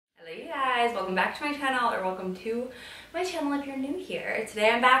guys, welcome back to my channel, or welcome to my channel if you're new here.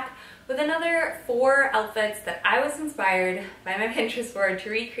 Today I'm back with another 4 outfits that I was inspired by my Pinterest board to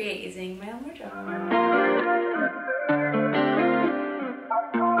recreate using my own wardrobe.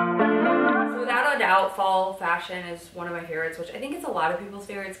 So without a doubt, fall fashion is one of my favorites, which I think is a lot of people's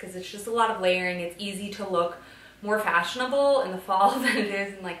favorites because it's just a lot of layering. It's easy to look more fashionable in the fall than it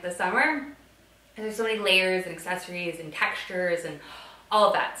is in like the summer. And there's so many layers and accessories and textures and all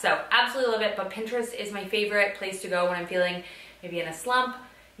of that. So absolutely love it, but Pinterest is my favorite place to go when I'm feeling maybe in a slump,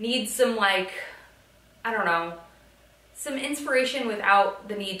 need some like, I don't know, some inspiration without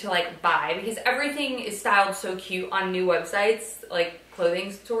the need to like buy, because everything is styled so cute on new websites, like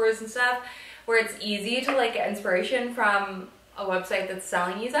clothing stores and stuff, where it's easy to like get inspiration from a website that's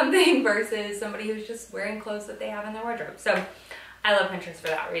selling you something versus somebody who's just wearing clothes that they have in their wardrobe. So I love Pinterest for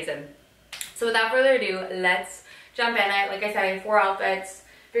that reason. So without further ado, let's jump in it. Like I said, I have 4 outfits,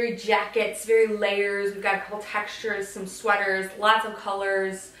 very jackets, very layers. We've got a couple textures, some sweaters, lots of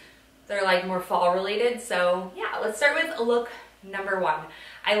colors. They're like more fall related. So yeah, let's start with look number 1.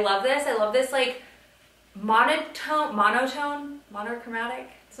 I love this. I love this like monochromatic.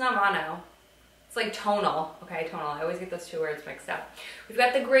 It's not mono. It's like tonal. Okay, tonal. I always get those 2 words mixed up. We've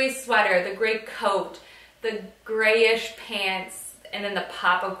got the gray sweater, the gray coat, the grayish pants, and then the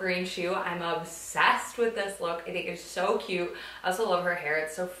pop of green shoe. I'm obsessed with this look. I think it's so cute. I also love her hair.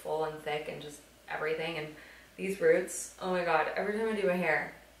 It's so full and thick and just everything. And these roots, oh my God, every time I do my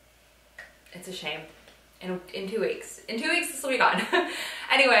hair, it's a shame. In 2 weeks. In 2 weeks, this will be gone.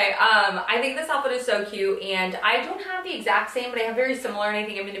 Anyway, I think this outfit is so cute, and I don't have the exact same, but I have very similar, and I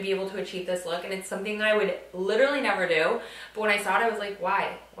think I'm going to be able to achieve this look, and it's something that I would literally never do. But when I saw it, I was like,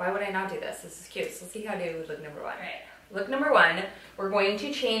 why? Why would I not do this? This is cute. So let's see how I do with look number 1. Right. Look number 1, we're going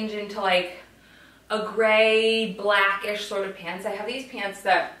to change into like a gray, blackish sort of pants. I have these pants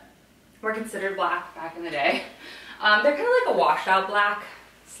that were considered black back in the day. They're kind of like a washed out black,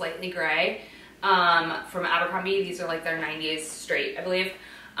 slightly gray, from Abercrombie. These are like their 90s straight, I believe.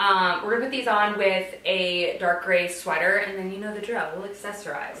 We're gonna put these on with a dark gray sweater, and then you know the drill, we'll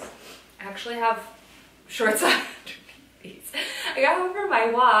accessorize. I actually have shorts on underneath these. I got home from my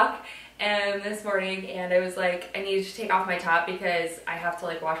walk this morning, and I was like, I needed to take off my top because I have to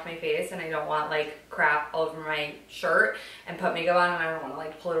like wash my face, and I don't want like crap all over my shirt and put makeup on, and I don't want to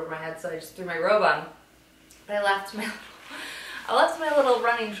like pull it over my head, so I just threw my robe on. But I left my little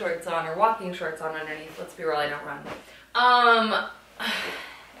running shorts on, or walking shorts on underneath. Let's be real, I don't run.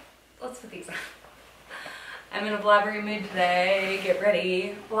 Let's put these on. I'm in a blabbery mood today. Get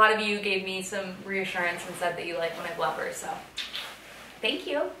ready. A lot of you gave me some reassurance and said that you like when I blabber, so thank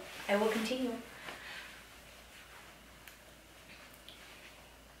you. I will continue.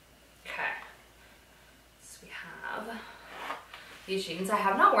 Okay. So we have these jeans. I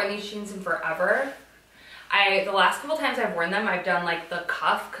have not worn these jeans in forever. The last couple times I've worn them, I've done like the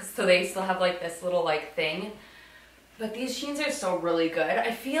cuff, so they still have like this little like thing. But these jeans are still really good.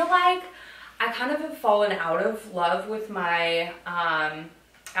 I feel like I kind of have fallen out of love with my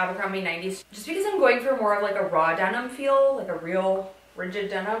Abercrombie 90s, just because I'm going for more of like a raw denim feel, like a real rigid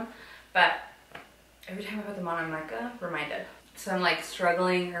denim. But every time I put them on, I'm like reminded. So I'm like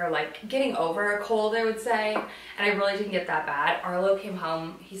struggling or like getting over a cold, I would say. And I really didn't get that bad. Arlo came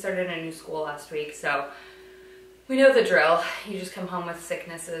home. He started a new school last week, so we know the drill. You just come home with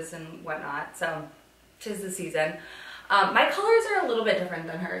sicknesses and whatnot. So 'tis the season. My colors are a little bit different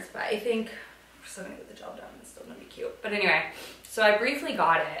than hers, but I think we're still gonna get the job done. It's still gonna be cute. But anyway, so I briefly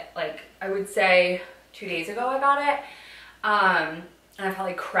got it. Like I would say 2 days ago I got it. And I felt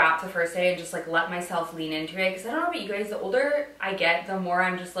like crap the first day and just like let myself lean into it, because I don't know about you guys, the older I get, the more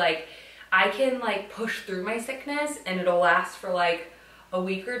I'm just like, I can like push through my sickness and it'll last for like a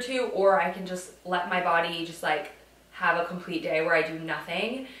week or 2, or I can just let my body just like have a complete day where I do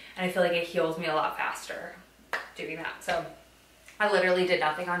nothing, and I feel like it heals me a lot faster doing that. So I literally did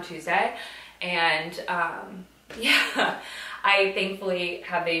nothing on Tuesday, and yeah, I thankfully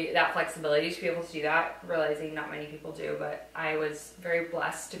have that flexibility to be able to do that, realizing not many people do, but I was very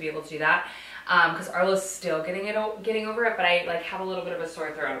blessed to be able to do that, because Arlo's still getting over it, but I like have a little bit of a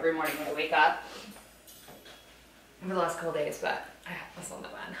sore throat every morning when I wake up for the last couple days, but I still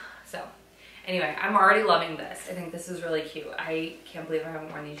not bad. So anyway, I'm already loving this. I think this is really cute. I can't believe I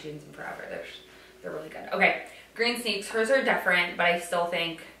haven't worn these jeans in forever. They're really good. Okay, green sneaks. Hers are different, but I still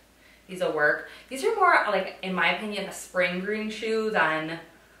think these will work. These are more like, in my opinion, a spring green shoe than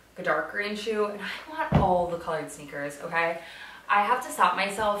a dark green shoe. And I want all the colored sneakers, okay? I have to stop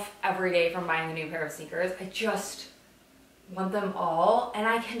myself every day from buying a new pair of sneakers. I just want them all, and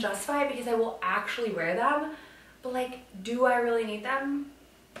I can justify it because I will actually wear them. But like, do I really need them?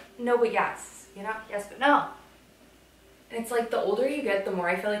 no but yes, you know, yes but no. And it's like the older you get, the more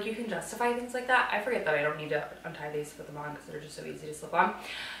I feel like you can justify things like that. I forget that I don't need to untie these to put them on because they're just so easy to slip on.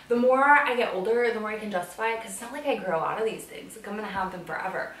 The more I get older, the more I can justify it, because it's not like I grow out of these things. Like I'm gonna have them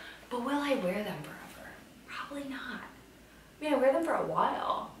forever. But will I wear them forever? Probably not. I mean, I wear them for a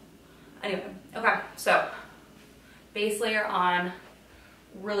while. Anyway, okay, so base layer on,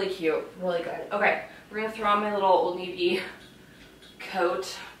 really cute, really good. Okay, we're gonna throw on my little Old Navy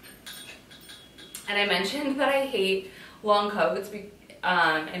coat. And I mentioned that I hate long coats in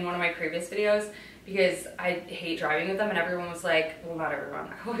one of my previous videos because I hate driving with them, and everyone was like, well, not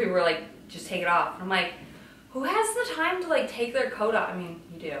everyone, we were like, just take it off. And I'm like, who has the time to like take their coat off? I mean,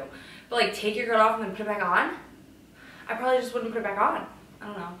 you do, but like take your coat off and then put it back on? I probably just wouldn't put it back on. I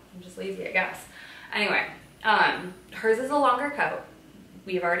don't know, I'm just lazy, I guess. Anyway, hers is a longer coat.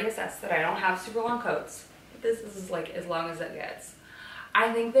 We've already assessed that I don't have super long coats. This is like as long as it gets.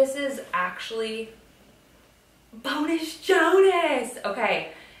 I think this is actually Bonus Jonas.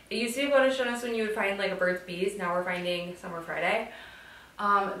 Okay, it used to be Bonus Jonas when you would find like a Burt's Bees. Now we're finding Summer Friday.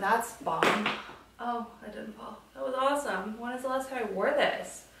 That's bomb. Oh, that didn't fall. That was awesome. When is the last time I wore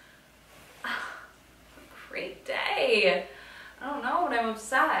this? Great day. I don't know, but I'm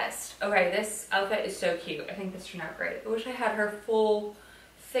obsessed. Okay, this outfit is so cute. I think this turned out great. I wish I had her full,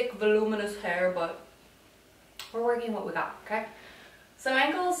 thick, voluminous hair, but we're working what we got, okay? Some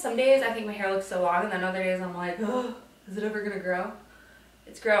ankles, some days I think my hair looks so long, and then other days I'm like, oh, is it ever gonna grow?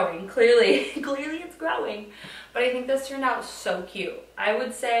 It's growing, clearly. Clearly it's growing. But I think this turned out so cute. I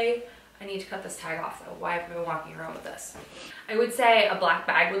would say, I need to cut this tag off though. Why have I been walking around with this? I would say a black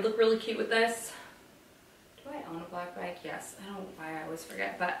bag would look really cute with this. Do I own a black bag? Yes. I don't know why I always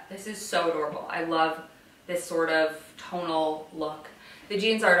forget, but this is so adorable. I love this sort of tonal look. The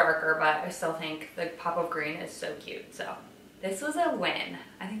jeans are darker, but I still think the pop of green is so cute. So this was a win.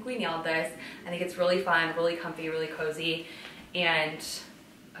 I think we nailed this. I think it's really fun, really comfy, really cozy, and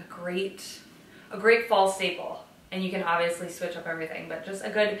a great fall staple. And you can obviously switch up everything, but just a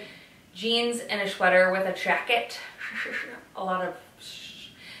good jeans and a sweater with a jacket. A lot of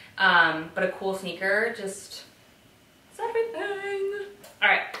but a cool sneaker, just it's everything. All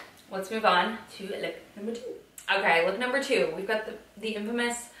right, let's move on to look number 2. Okay, look number 2. We've got the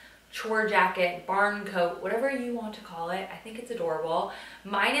infamous chore jacket, barn coat, whatever you want to call it. I think it's adorable.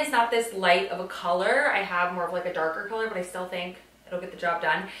 Mine is not this light of a color. I have more of like a darker color, but I still think it'll get the job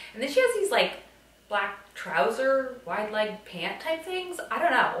done. And then she has these like black trouser, wide leg pant type things. I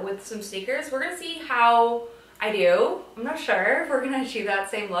don't know, with some sneakers. We're gonna see how I do. I'm not sure if we're gonna achieve that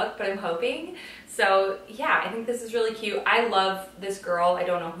same look, but I'm hoping. So yeah, I think this is really cute. I love this girl. I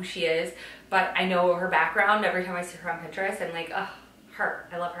don't know who she is, but I know her background. Every time I see her on Pinterest, I'm like, ugh, her.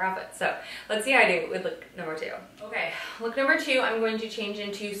 I love her outfit. So let's see how I do with look number 2. Okay, look number 2, I'm going to change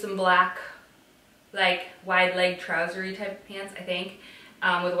into some black, like wide leg trousery type pants, I think,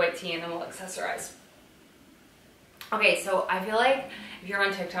 with a white tee, and then we'll accessorize. Okay, so I feel like if you're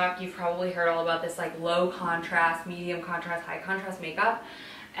on TikTok, you've probably heard all about this like low contrast, medium contrast, high contrast makeup.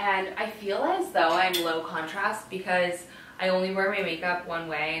 And I feel as though I'm low contrast because I only wear my makeup one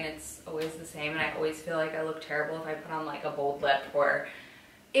way and it's always the same, and I always feel like I look terrible if I put on like a bold lip, or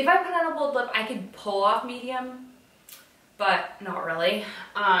if I put on a bold lip, I could pull off medium, but not really.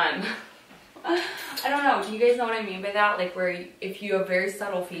 I don't know, do you guys know what I mean by that? Like where if you have very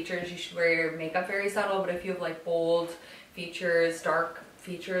subtle features, you should wear your makeup very subtle, but if you have like bold features, dark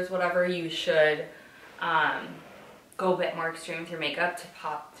features, whatever, you should go a bit more extreme with your makeup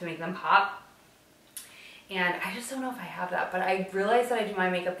to make them pop. And I just don't know if I have that, but I realize that I do my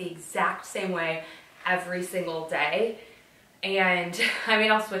makeup the exact same way every single day. And I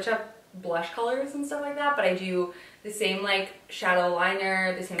mean, I'll switch up blush colors and stuff like that, but I do the same like shadow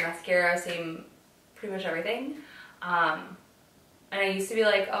liner, the same mascara, same pretty much everything. And I used to be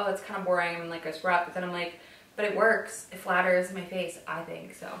like, oh, that's kind of boring, I'm like a scrub, but then I'm like, but it works, it flatters my face, I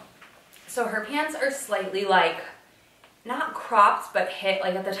think so. So her pants are slightly like, not cropped, but hit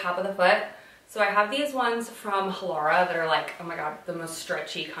like at the top of the foot. So I have these ones from Halara that are like, oh my god, the most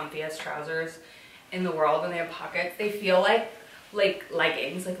stretchy, comfiest trousers in the world, and they have pockets. They feel like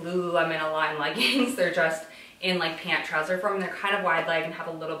leggings, like Lululemon Align leggings. They're just in like pant trouser form. They're kind of wide leg and have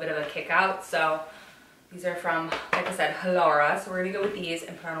a little bit of a kick out. So these are from, like I said, Halara. So we're gonna go with these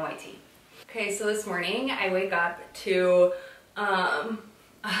and put on a white tee. Okay, so this morning I wake up to a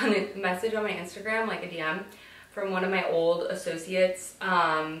message on my Instagram, like a DM, from one of my old associates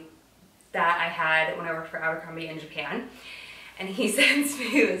that I had when I worked for Abercrombie in Japan. And he sends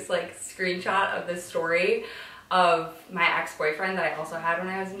me this like screenshot of this story of my ex-boyfriend that I also had when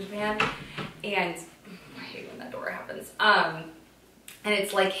I was in Japan. And I hate when that door happens. And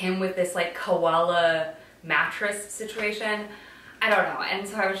it's like him with this like koala mattress situation. I don't know. And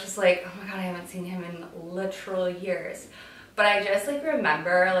so I was just like, oh my God, I haven't seen him in literal years. But I just like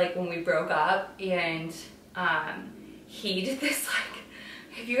remember like when we broke up and he did this like,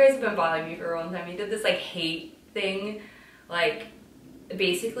 if you guys have been following me for a long time, he did this like hate thing, like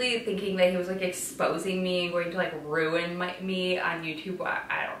basically thinking that he was like exposing me and going to like ruin me on YouTube.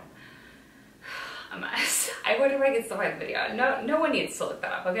 I don't, a mess. I wonder if I could still find the video. No one needs to look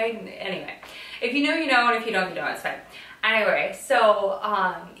that up, okay? Anyway, if you know, you know, and if you don't, you don't, it's fine. Anyway, so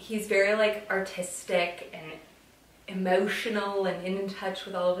he's very like artistic and emotional and in touch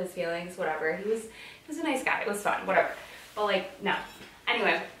with all of his feelings, whatever. He was a nice guy. It was fun, whatever. But like, no.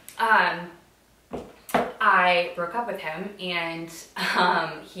 Anyway, I broke up with him, and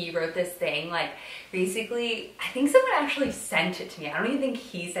he wrote this thing, like, basically, I think someone actually sent it to me. I don't even think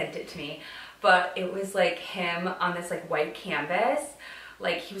he sent it to me, but it was like him on this like white canvas.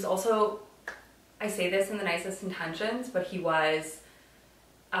 Like, he was also, I say this in the nicest intentions, but he was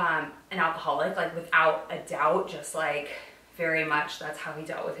an alcoholic, like without a doubt, just like very much that's how he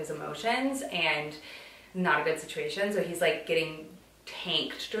dealt with his emotions, and not a good situation. So he's like getting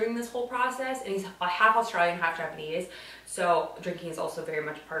tanked during this whole process, and he's half Australian, half Japanese, so drinking is also very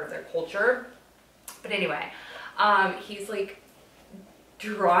much part of their culture. But anyway, he's like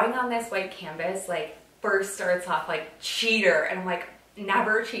drawing on this white canvas, like first starts off like cheater, and I'm like,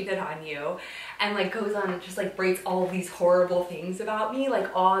 never cheated on you, and like goes on and just like writes all these horrible things about me, like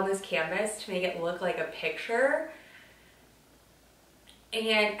all on this canvas to make it look like a picture.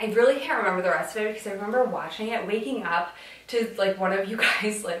 And I really can't remember the rest of it because I remember watching it, waking up to like one of you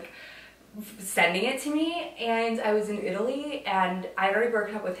guys like sending it to me, and I was in Italy and I'd already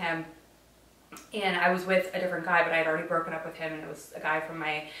broken up with him, and I was with a different guy, but I'd already broken up with him, and it was a guy from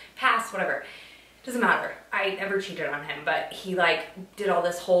my past, whatever. Doesn't matter. I never cheated on him, but he like did all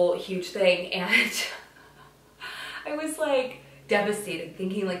this whole huge thing, and I was like devastated,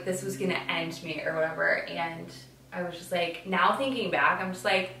 thinking like this was gonna end me or whatever. And I was just like, now thinking back, I'm just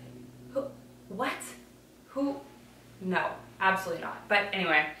like, what? Who? No, absolutely not. But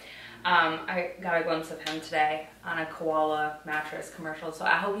anyway, I got a glimpse of him today on a koala mattress commercial, so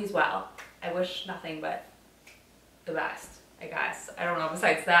I hope he's well. I wish nothing but the best, I guess. I don't know,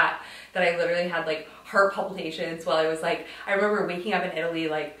 besides that I literally had like heart palpitations while I was like, I remember waking up in Italy,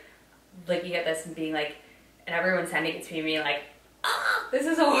 like looking at this and being like, and everyone sending it to me and being like, ah, this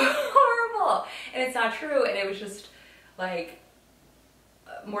is horrible. And it's not true. And it was just like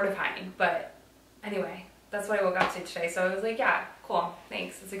mortifying. But anyway, that's what I woke up to today. So I was like, yeah, cool,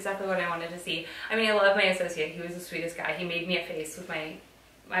 thanks. That's exactly what I wanted to see. I mean, I love my associate. He was the sweetest guy. He made me a face with my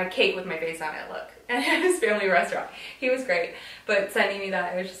cake with my face on it, look. And at his family restaurant. He was great. But sending me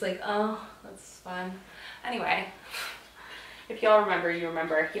that, I was just like, oh, that's fun. Anyway, if y'all remember, you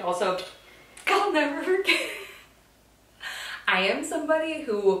remember. He also, I'll never forget. I am somebody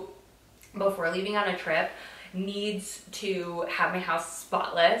who, before leaving on a trip, needs to have my house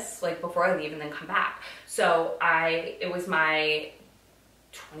spotless, like before I leave and then come back. So it was my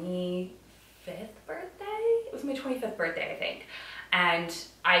 25th birthday? It was my 25th birthday, I think. And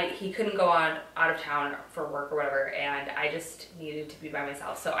he couldn't go out of town for work or whatever, and I just needed to be by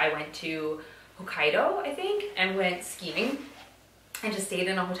myself. So I went to Hokkaido, I think, and went skiing and just stayed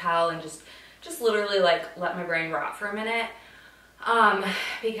in a hotel and just literally like let my brain rot for a minute,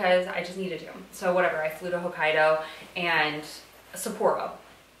 because I just needed to. So whatever, I flew to Hokkaido and Sapporo.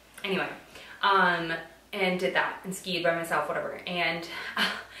 Anyway, and did that and skied by myself, whatever. And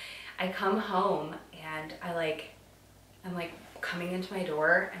I come home and I'm like coming into my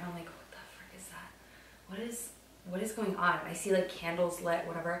door, and I'm like, what the frick is that? What is going on? And I see like candles lit,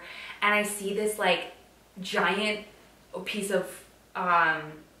 whatever, and I see this like giant piece of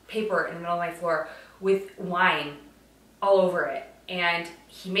paper in the middle of my floor with wine all over it. And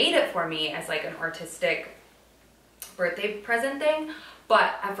he made it for me as like an artistic birthday present thing.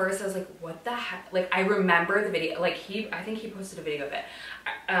 But at first I was like, what the heck? Like, I remember the video, like I think he posted a video of it,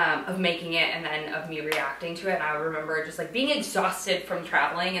 of making it, and then of me reacting to it. And I remember just like being exhausted from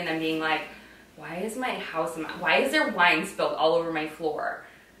traveling, and then being like, why is my house, why is there wine spilled all over my floor?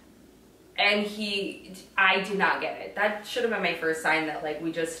 And I did not get it. That should have been my first sign that like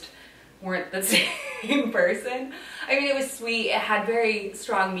we just weren't the same person. I mean, it was sweet, it had very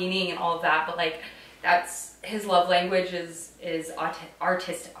strong meaning and all of that, but like that's, his love language is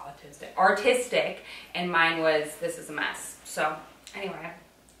artistic, and mine was, this is a mess. So anyway,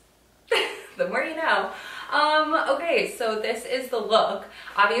 the more you know. Okay, so this is the look.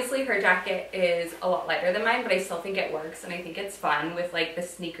 Obviously her jacket is a lot lighter than mine, but I still think it works and I think it's fun with like the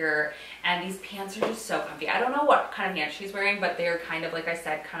sneaker, and these pants are just so comfy. I don't know what kind of pants she's wearing, but they're kind of, like I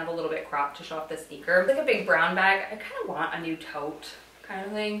said, kind of a little bit cropped to show off the sneaker. It's like a big brown bag. I kind of want a new tote kind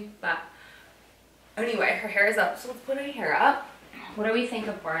of thing, but anyway, her hair is up, so let's put her hair up. What do we think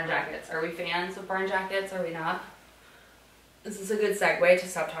of barn jackets? Are we fans of barn jackets? Are we not? Is this a good segue to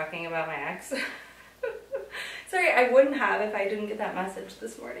stop talking about my ex? Sorry, I wouldn't have if I didn't get that message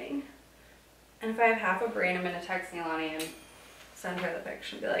this morning. And if I have half a brain, I'm gonna text Neilani and send her the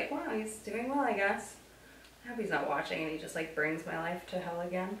picture and be like, wow, he's doing well, I guess. I hope he's not watching and he just like brings my life to hell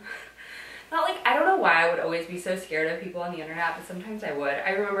again. Not like, I don't know why I would always be so scared of people on the internet, but sometimes I would. I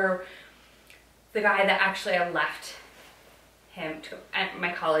remember the guy that actually I left him to,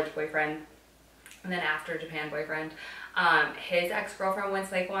 my college boyfriend, and then after Japan boyfriend, his ex-girlfriend went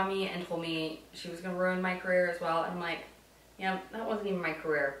psycho on me and told me she was gonna ruin my career as well. And I'm like, yeah, that wasn't even my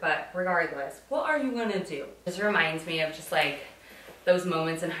career, but regardless, what are you gonna do? This reminds me of just like those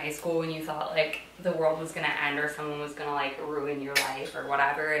moments in high school when you thought like the world was gonna end or someone was gonna like ruin your life or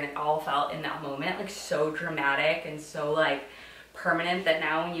whatever, and it all felt in that moment like so dramatic and so like permanent that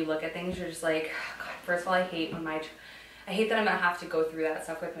now when you look at things you're just like, God, first of all, I hate that I'm gonna have to go through that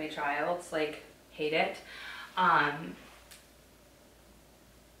stuff with my child. It's like, hate it.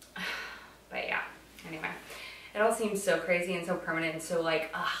 But yeah, anyway, it all seems so crazy and so permanent and so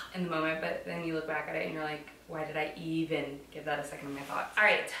like in the moment, but then you look back at it and you're like, why did I even give that a second of my thoughts? All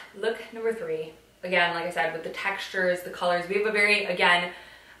right, look number 3. Again, like I said, with the textures, the colors, we have a very, again,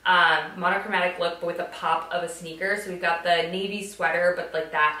 monochromatic look, but with a pop of a sneaker. So we've got the navy sweater, but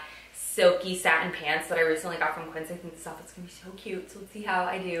like that silky satin pants that I recently got from Quince. I think this outfit's gonna be so cute. So let's see how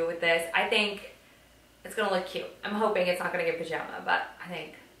I do with this. I think it's gonna look cute. I'm hoping it's not gonna get pajama, but I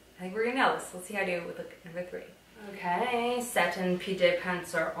think we're gonna nail this. Let's see how I do with look number 3. Okay, satin PJ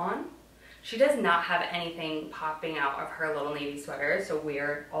pants are on. She does not have anything popping out of her little navy sweater, so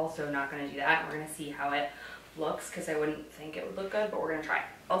we're also not gonna do that. We're gonna see how it looks because I wouldn't think it would look good, but we're gonna try.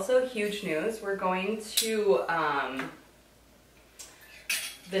 Also, huge news, we're going to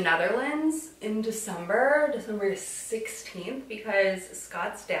the Netherlands in December 16th, because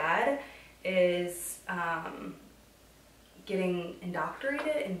Scott's dad is getting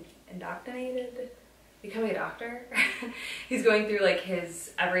indoctrinated, becoming a doctor. He's going through like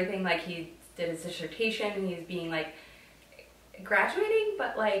his everything, like he did his dissertation and he's being like graduating,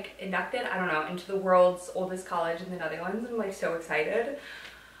 but like inducted, I don't know, into the world's oldest college in the Netherlands. I'm like so excited.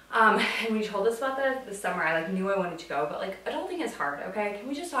 And we told us about that this summer. I like knew I wanted to go, but like adulting is hard, okay? Can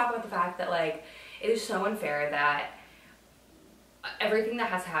we just talk about the fact that like it is so unfair that everything that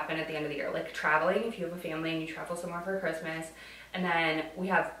has to happen at the end of the year, like traveling, if you have a family and you travel somewhere for Christmas, and then we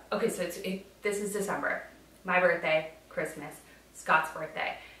have, okay, so this is December, my birthday, Christmas, Scott's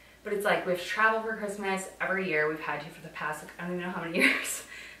birthday, but it's like we have to travel for Christmas every year. We've had to for the past, like, I don't even know how many years.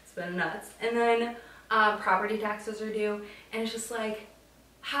 It's been nuts. And then property taxes are due, and it's just like,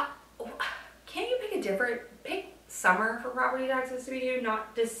 how can't you pick summer for property taxes to be due,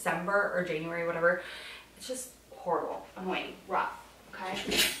 not December or January, whatever? It's just horrible, annoying, rough, okay?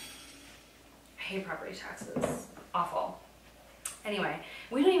 I hate property taxes, awful. Anyway,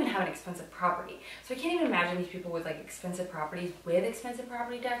 we don't even have an expensive property, so I can't even imagine these people with like expensive properties with expensive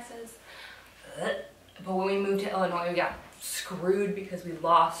property taxes. But when we moved to Illinois, we got screwed because we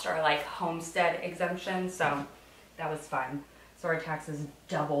lost our like homestead exemption, so that was fun. So our taxes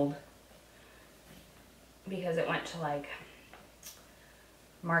doubled because it went to like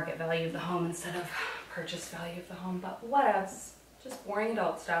market value of the home instead of purchase value of the home, but what else? Just boring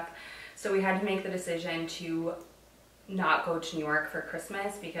adult stuff. So we had to make the decision to not go to New York for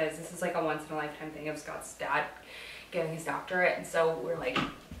Christmas because this is like a once in a lifetime thing of Scott's dad getting his doctorate, and so we're like,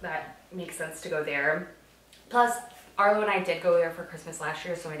 that makes sense to go there. Plus, Arlo and I did go there for Christmas last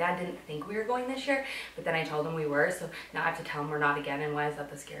year, so my dad didn't think we were going this year, but then I told him we were, so now I have to tell him we're not again, and why is that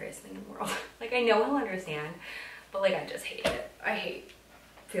the scariest thing in the world? Like, I know he'll understand, but like, I just hate it. I hate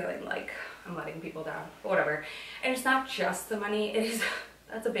feeling like I'm letting people down, but whatever. And it's not just the money, it is,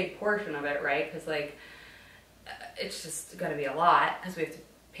 that's a big portion of it, right? Because like, it's just gonna be a lot, because we have to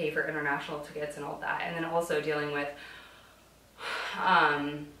pay for international tickets and all that, and then also dealing with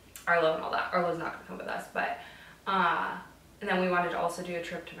Arlo and all that. Arlo's not gonna come with us, but and then we wanted to also do a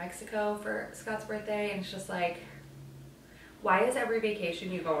trip to Mexico for Scott's birthday, and it's just like, why is every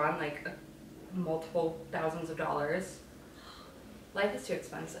vacation you go on like multiple thousands of dollars? Life is too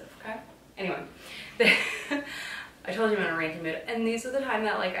expensive, okay? Anyway, I told you I'm in a ranty mood, and these are the time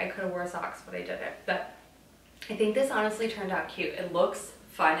that like I could have wore socks, but I didn't. But I think this honestly turned out cute. It looks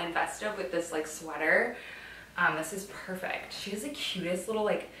fun and festive with this like sweater. This is perfect. She has the cutest little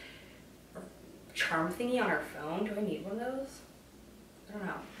like charm thingy on her phone. Do I need one of those? I don't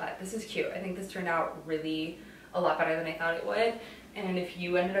know, but this is cute. I think this turned out really a lot better than I thought it would. And if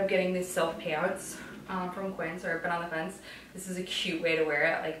you ended up getting these self payouts from Quince or been on the fence, this is a cute way to wear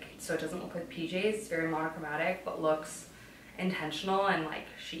it, like so it doesn't look like PJs. It's very monochromatic, but looks intentional and like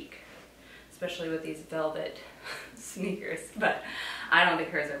chic, especially with these velvet sneakers. But I don't think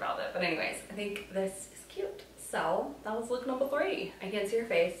hers are velvet. But anyways, I think this is cute. So that was look number 3. I can't see her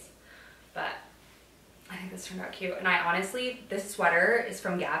face, but I think this turned out cute. And I honestly, this sweater is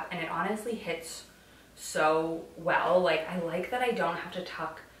from Gap and it honestly hits so well. Like I like that I don't have to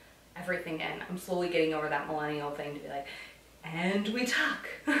tuck everything in. I'm slowly getting over that millennial thing to be like, and we tuck.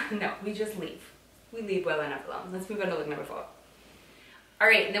 No, we just leave. We leave well enough alone. Let's move on to look number 4. All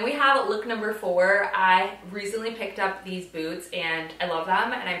right, and then we have look number 4. I recently picked up these boots and I love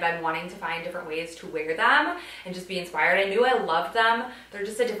them, and I've been wanting to find different ways to wear them and just be inspired. I knew I loved them. They're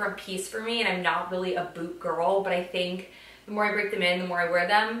just a different piece for me, and I'm not really a boot girl, but I think the more I break them in, the more I wear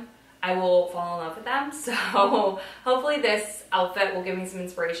them, I will fall in love with them. So hopefully this outfit will give me some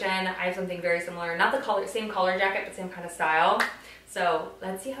inspiration. I have something very similar, not the color, same color jacket, but same kind of style. So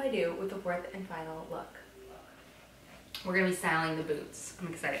let's see how I do with the 4th and final look. We're gonna be styling the boots. I'm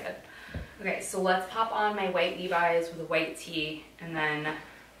excited. Okay, so let's pop on my white Levi's with a white tee, and then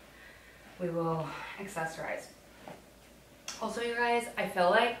we will accessorize. Also, you guys, I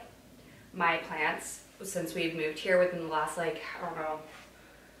feel like my plants, since we've moved here within the last, like, I don't know,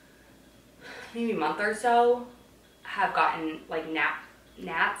 maybe month or so, have gotten like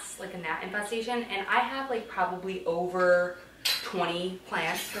gnats, like a gnat infestation, and I have like probably over 20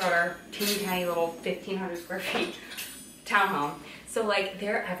 plants throughout our teeny tiny little 1,500 square feet townhome. So like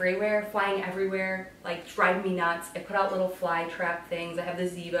they're everywhere, flying everywhere, like driving me nuts. I put out little fly trap things. I have the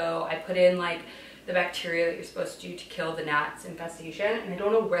Zevo. I put in like the bacteria that you're supposed to do to kill the gnats infestation, and I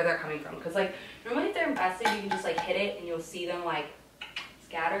don't know where they're coming from, because like normally if they're infested you can just like hit it and you'll see them like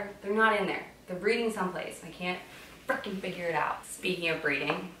scatter. They're not in there. They're breeding someplace. I can't freaking figure it out. Speaking of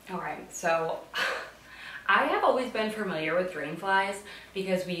breeding, alright, so I have always been familiar with drain flies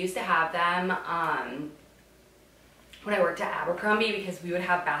because we used to have them when I worked at Abercrombie, because we would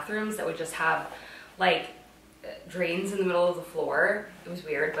have bathrooms that would just have like drains in the middle of the floor. It was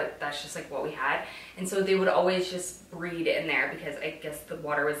weird, but that's just like what we had. And so they would always just breed in there because I guess the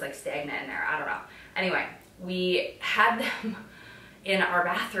water was like stagnant in there. I don't know. Anyway, we had them in our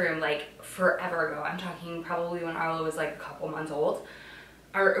bathroom like forever ago. I'm talking probably when Arlo was like a couple months old,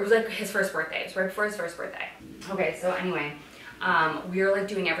 or it was like his first birthday. It was right before his first birthday. Okay, so anyway, we were like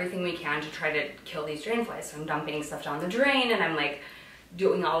doing everything we can to try to kill these drain flies. So I'm dumping stuff down the drain and I'm like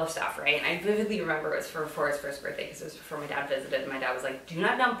doing all the stuff, right? And I vividly remember it was for his first birthday because it was before my dad visited, and my dad was like, do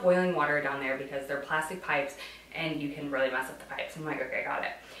not dump boiling water down there because they're plastic pipes and you can really mess up the pipes. I'm like, okay, got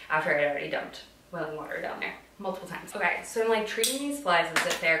it. After I had already dumped boiling water down there multiple times. Okay, so I'm like treating these flies as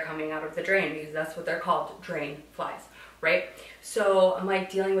if they're coming out of the drain because that's what they're called, drain flies, right? So I'm like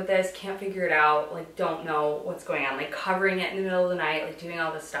dealing with this, can't figure it out, like don't know what's going on, like covering it in the middle of the night, like doing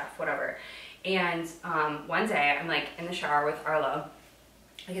all this stuff, whatever. And one day I'm like in the shower with Arlo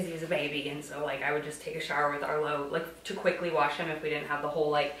because he was a baby, and so like I would just take a shower with Arlo like to quickly wash him if we didn't have the whole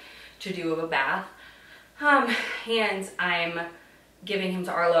like to do of a bath. And I'm giving him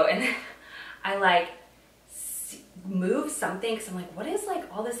to Arlo, and then I like move something because I'm like, what is like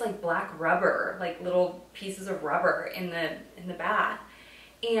all this like black rubber, like little pieces of rubber in the bath?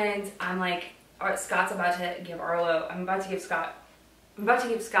 And I'm like, Scott's about to give Arlo, I'm about to give Scott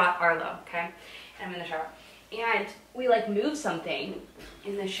Arlo, okay? And I'm in the shower. And we like moved something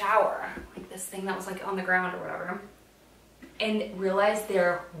in the shower, like this thing that was like on the ground or whatever, and realized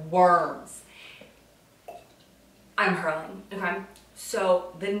they're worms. I'm hurling, okay?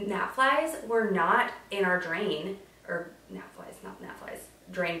 So the gnat flies were not in our drain, or gnat flies, not gnat flies,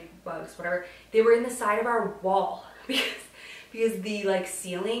 drain bugs, whatever. They were in the side of our wall because the like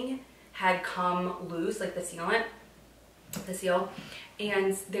ceiling had come loose, like the sealant, the seal,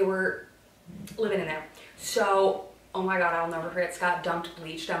 and they were living in there. So, oh my God, I'll never forget, Scott dumped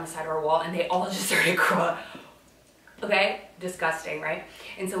bleach down the side of our wall and they all just started crawling. Okay, disgusting, right?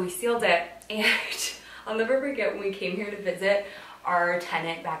 And so we sealed it, and I'll never forget when we came here to visit our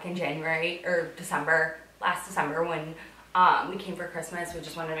tenant back in January or December, last December, when we came for Christmas. We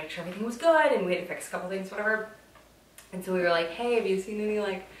just wanted to make sure everything was good and we had to fix a couple things, whatever. And so we were like, hey, have you seen any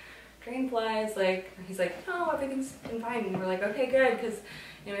like drain flies? Like, he's like, no, everything's been fine. And we're like, okay, good, because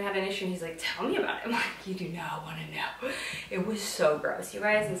you know, we had an issue, and he's like, tell me about it. I'm like, you do not want to know. It was so gross, you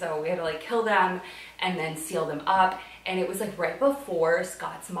guys. And so we had to like kill them and then seal them up. And it was like right before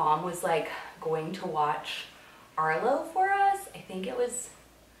Scott's mom was like going to watch Arlo for us. I think it was,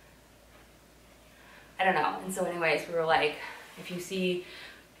 I don't know. And so anyways, we were like, if you see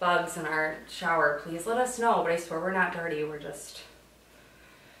bugs in our shower, please let us know. But I swear we're not dirty. We're just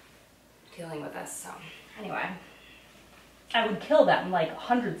dealing with this. So anyway, I would kill them, like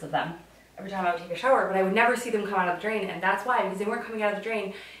hundreds of them, every time I would take a shower, but I would never see them come out of the drain. And that's why, because they weren't coming out of the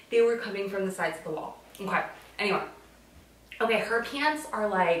drain. They were coming from the sides of the wall. Okay, anyway. Okay, her pants are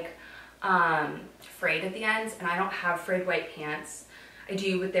like frayed at the ends, and I don't have frayed white pants. I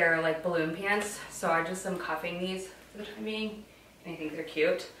do with their like balloon pants, so I just am cuffing these for the time being, and I think they're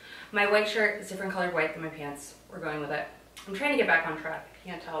cute. My white shirt is different colored white than my pants. We're going with it. I'm trying to get back on track. I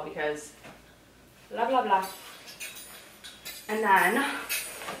can't tell because blah blah blah. And then,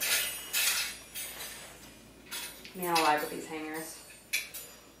 man alive with these hangers.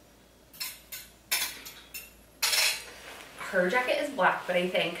 Her jacket is black, but I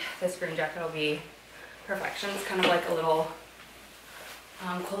think this green jacket will be perfection. It's kind of like a little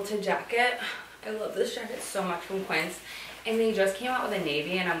quilted jacket. I love this jacket so much from Quince. And they just came out with a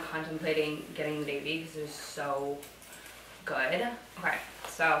navy, and I'm contemplating getting the navy because they're so good. Okay,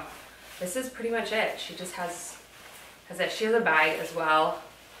 so this is pretty much it. She just has it. She has a bag as well,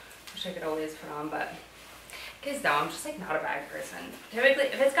 which I could always put on, but because though I'm just like not a bag person. Typically,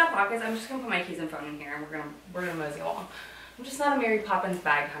 if it's got pockets, I'm just gonna put my keys and phone in here, and we're gonna mosey along. I'm just not a Mary Poppins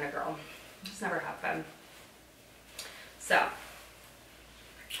bag kind of girl. Just never have been. So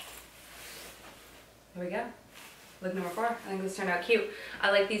here we go. Look number 4. I think this turned out cute.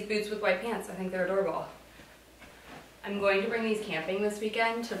 I like these boots with white pants. I think they're adorable. I'm going to bring these camping this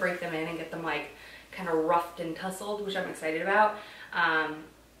weekend to break them in and get them like kind of roughed and tussled, which I'm excited about.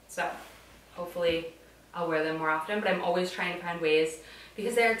 So hopefully I'll wear them more often, but I'm always trying to find ways,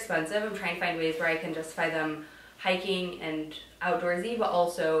 because they're expensive, I'm trying to find ways where I can justify them hiking and outdoorsy, but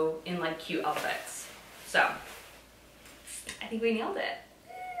also in like cute outfits. So I think we nailed it.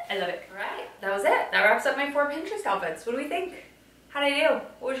 I love it. All right, that was it. That wraps up my 4 Pinterest outfits. What do we think? How did I do?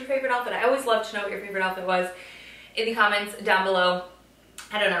 What was your favorite outfit? I always love to know what your favorite outfit was in the comments down below.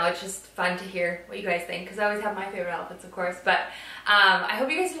 I don't know, it's just fun to hear what you guys think, because I always have my favorite outfits, of course. But I hope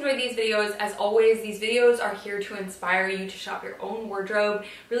you guys enjoyed these videos. As always, these videos are here to inspire you to shop your own wardrobe,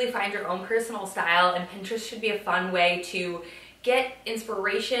 really find your own personal style, and Pinterest should be a fun way to get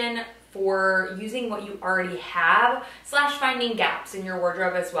inspiration for using what you already have, / finding gaps in your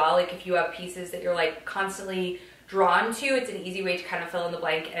wardrobe as well. Like if you have pieces that you're like constantly drawn to, it's an easy way to kind of fill in the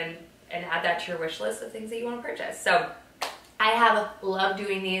blank and add that to your wish list of things that you want to purchase. So I have loved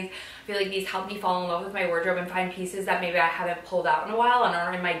doing these. I feel like these help me fall in love with my wardrobe and find pieces that maybe I haven't pulled out in a while and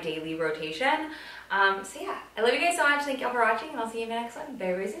are in my daily rotation. So yeah, I love you guys so much. Thank y'all for watching, and I'll see you in my next one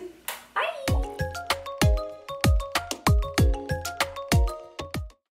very, very soon.